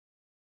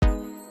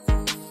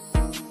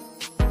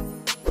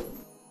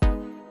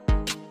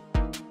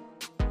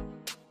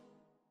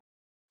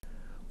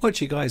What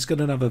you guys,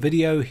 got another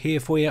video here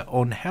for you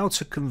on how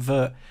to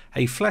convert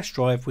a flash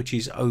drive which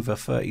is over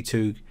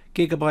 32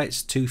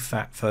 gigabytes to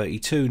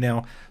FAT32.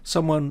 Now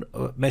someone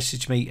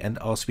messaged me and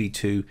asked me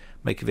to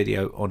make a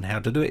video on how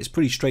to do it. It's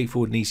pretty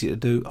straightforward and easy to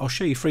do. I'll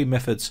show you 3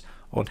 methods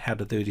on how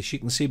to do this. You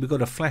can see we've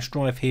got a flash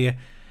drive here.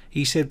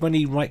 He said when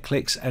he right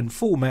clicks and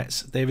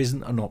formats there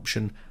isn't an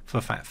option for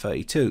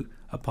FAT32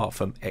 apart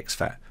from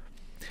exFAT.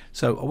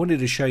 So I wanted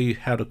to show you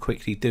how to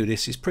quickly do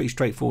this. It's pretty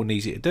straightforward and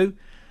easy to do,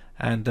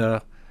 and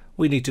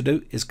all you need to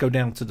do is go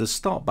down to the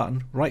start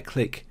button, right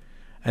click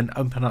and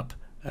open up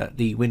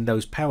the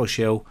Windows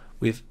PowerShell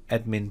with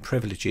admin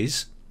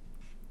privileges,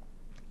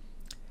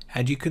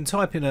 and you can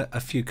type in a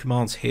few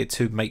commands here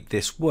to make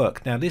this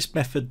work. Now this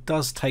method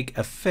does take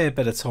a fair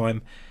bit of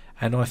time,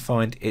 and I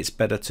find it's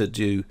better to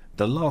do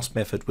the last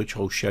method, which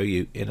I'll show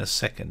you in a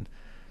second.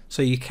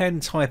 So you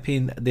can type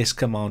in this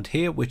command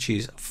here, which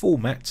is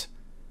format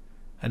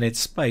and then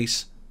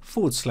space /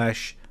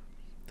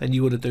 then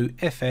you want to do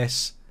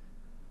FS,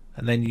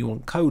 and then you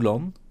want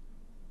colon,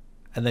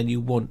 and then you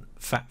want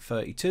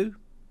FAT32,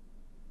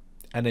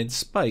 and then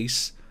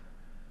space,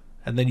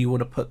 and then you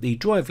want to put the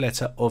drive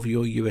letter of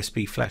your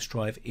USB flash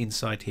drive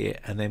inside here,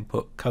 and then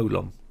put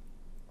colon.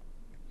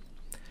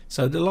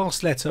 So the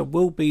last letter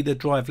will be the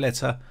drive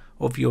letter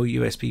of your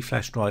USB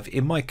flash drive.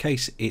 In my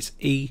case it's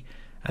E,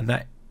 and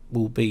that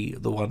will be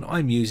the one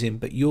I'm using,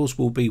 but yours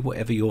will be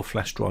whatever your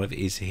flash drive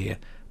is here.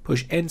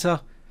 Push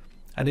enter,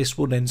 and this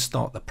will then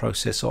start the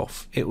process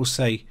off. It will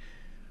say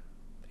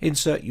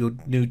insert your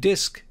new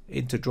disk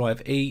into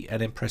drive E,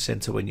 and then press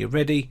enter when you're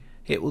ready.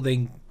 It will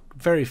then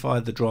verify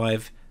the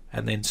drive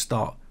and then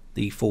start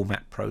the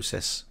format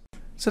process.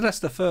 So that's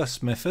the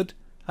first method.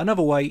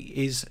 Another way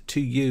is to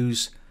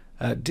use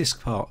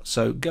disk part.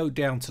 So go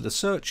down to the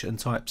search and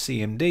type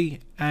CMD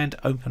and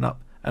open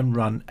up and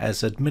run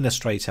as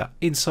administrator.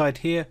 Inside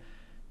here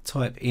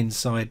type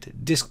inside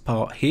disk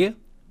part here,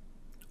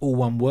 all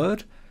one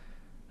word,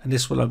 and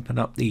this will open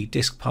up the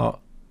disk part.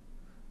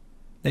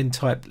 Then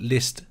type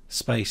list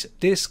space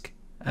disk,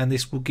 and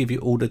this will give you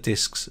all the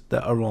disks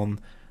that are on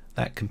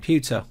that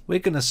computer. We're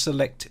going to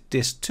select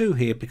disk 2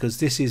 here because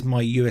this is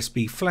my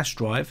USB flash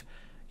drive.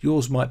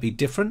 Yours might be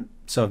different,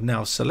 so I've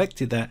now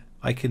selected that.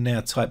 I can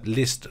now type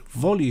list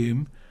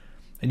volume,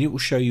 and it will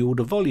show you all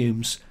the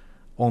volumes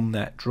on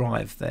that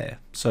drive there.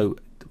 So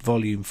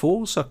volume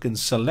 4, so I can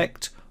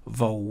select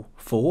vol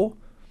 4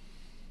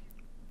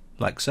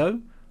 like so,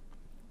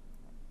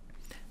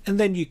 and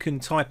then you can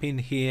type in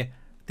here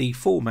the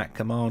format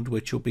command,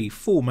 which will be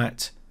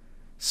format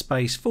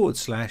space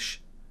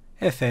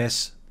 /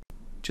 FS,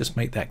 just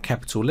make that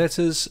capital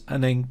letters,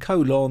 and then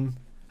colon,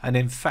 and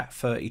then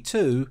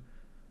FAT32,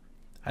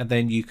 and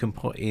then you can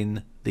put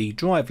in the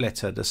drive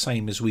letter the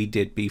same as we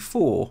did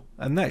before,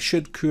 and that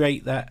should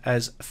create that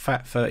as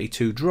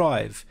FAT32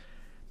 drive.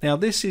 Now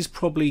this is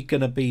probably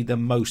going to be the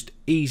most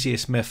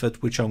easiest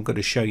method, which I'm going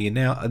to show you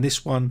now, and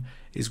this one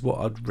is what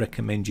I'd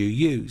recommend you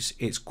use.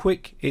 It's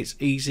quick, it's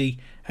easy,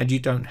 and you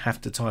don't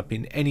have to type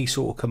in any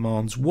sort of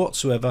commands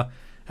whatsoever,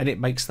 and it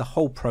makes the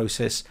whole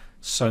process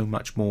so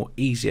much more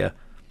easier.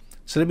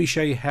 So let me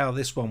show you how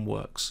this one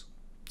works.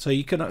 So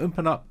you can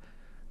open up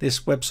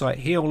this website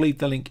here. I'll leave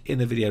the link in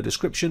the video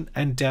description,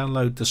 and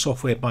download the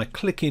software by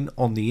clicking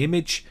on the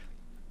image.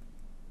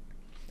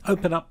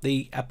 Open up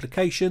the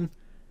application,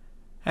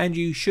 and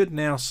you should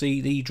now see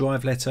the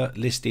drive letter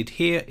listed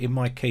here. In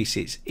my case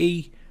it's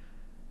E,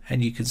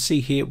 and you can see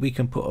here we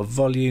can put a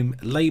volume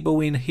label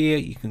in here.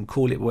 You can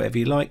call it whatever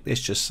you like.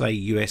 Let's just say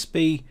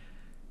USB.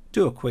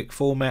 Do a quick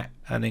format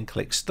and then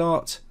click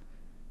start,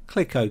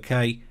 click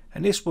OK,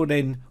 and this will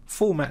then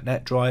format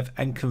that drive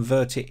and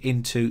convert it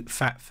into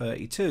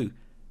FAT32.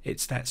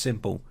 It's that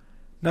simple,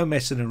 no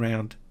messing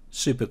around,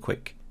 super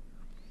quick.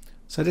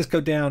 So let's go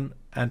down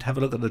and have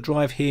a look at the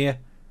drive here.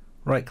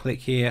 Right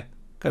click here,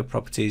 go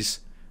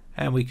properties,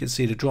 and we can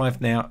see the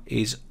drive now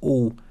is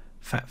all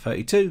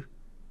FAT32,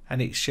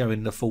 and it's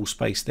showing the full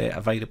space there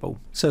available.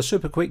 So a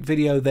super quick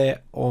video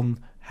there on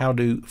how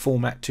to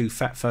format to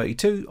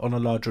FAT32 on a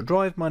larger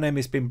drive. My name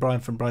has been Brian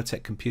from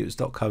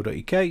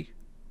briteccomputers.co.uk.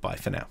 Bye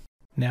for now.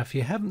 Now if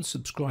you haven't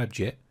subscribed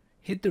yet,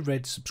 hit the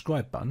red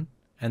subscribe button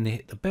and then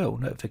hit the bell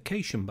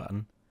notification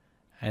button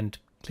and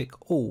click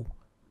all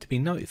to be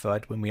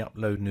notified when we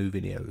upload new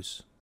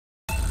videos.